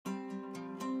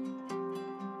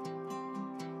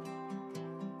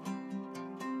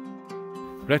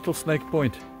Rattlesnake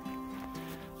Point.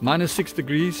 -6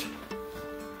 degrees.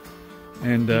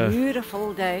 And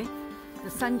beautiful day.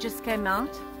 The sun just came out.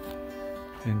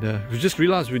 And we just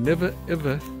realized we never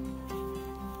ever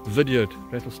videoed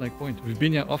Rattlesnake Point. We've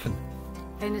been here often.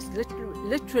 And it's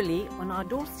literally on our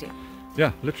doorstep.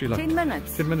 Yeah, literally like 10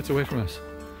 minutes. 10 minutes away from us.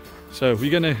 So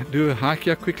we're going to do a hike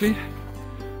here quickly.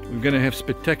 We're going to have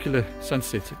spectacular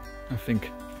sunsets, I think,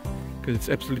 because it's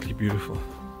absolutely beautiful.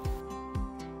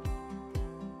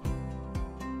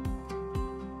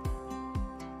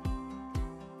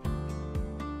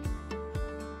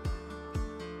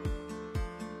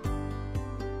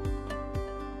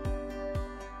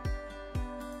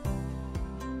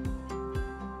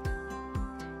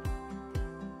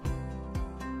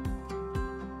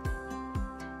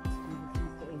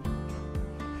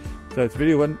 So it's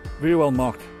very well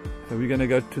marked. So we're going to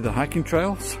go to the hiking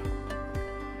trails.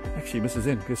 Actually, Mrs.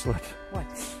 N, guess what? What?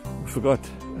 We forgot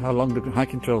how long the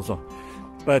hiking trails are.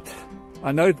 But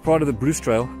I know it's part of the Bruce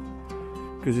Trail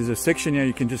because there's a section here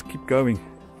you can just keep going.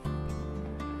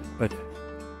 But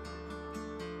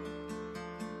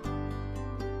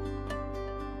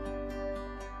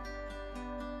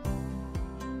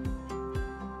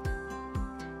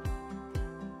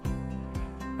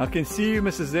I can see you,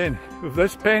 Mrs. Zen. With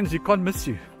those pans, you can't miss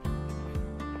you.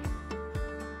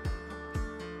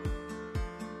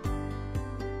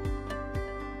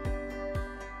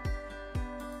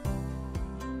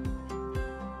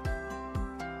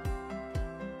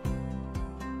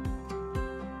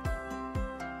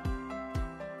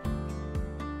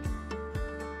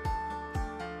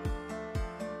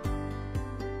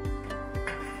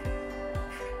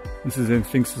 Mrs. Zen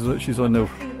thinks she's on the...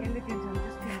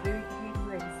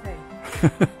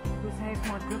 Because I have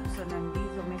my grips on and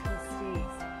these are metal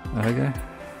stairs. Okay.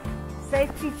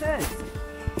 Safety first.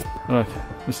 Alright,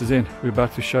 Mrs. N, we're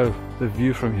about to show the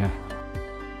view from here.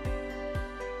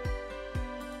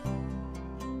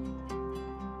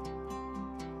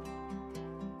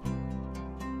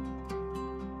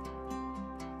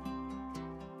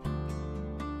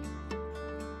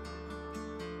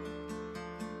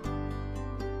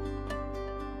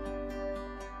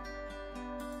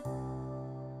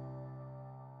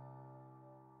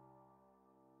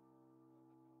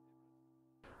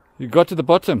 You got to the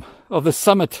bottom of the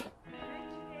summit.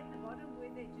 Actually at the bottom where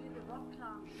they do the rock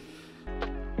climbing.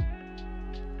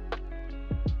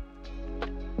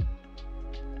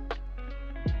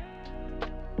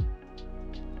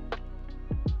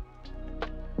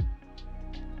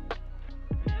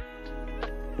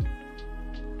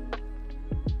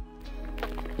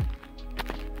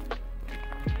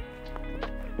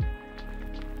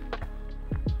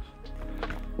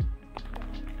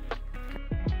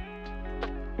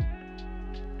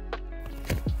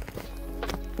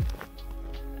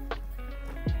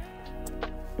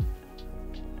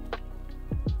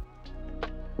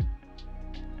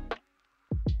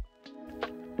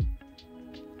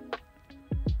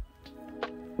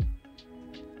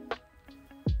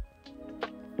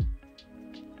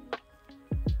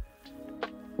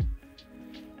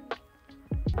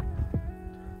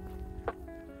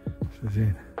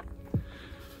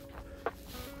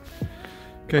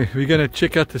 Okay, we're going to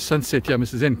check out the sunset here,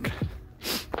 Mrs. N.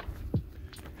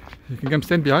 You can come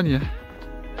stand behind here.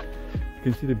 You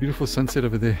can see the beautiful sunset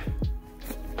over there.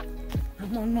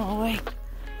 I'm on my way.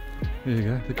 There you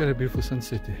go. Look at a beautiful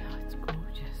sunset there. Oh, it's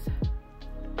gorgeous.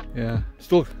 Yeah,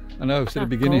 still, I know I said at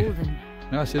the beginning. Golden.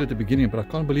 No, I said at the beginning, but I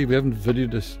can't believe we haven't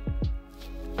videoed this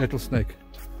rattlesnake.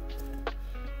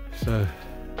 So,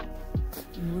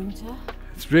 in winter,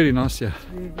 it's really nice here.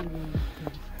 really, really good.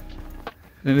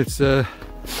 And it's a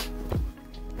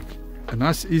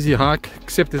nice easy hike,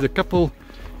 except there's a couple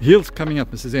hills coming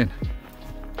up, Mrs. N.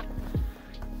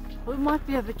 Well, it might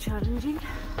be a bit challenging.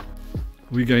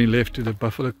 We're going left to the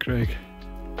Buffalo Crag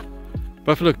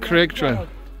Trail.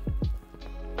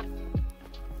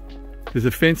 There's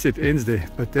a fence that ends there,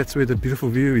 but that's where the beautiful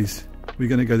view is. We're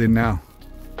going to go there now.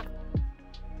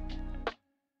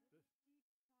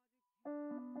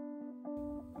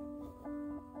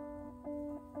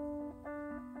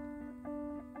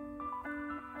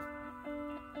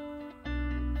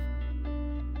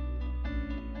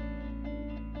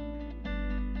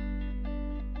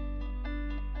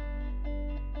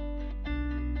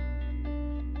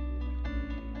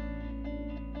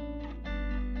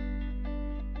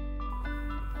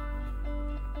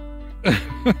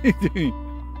 What are you doing?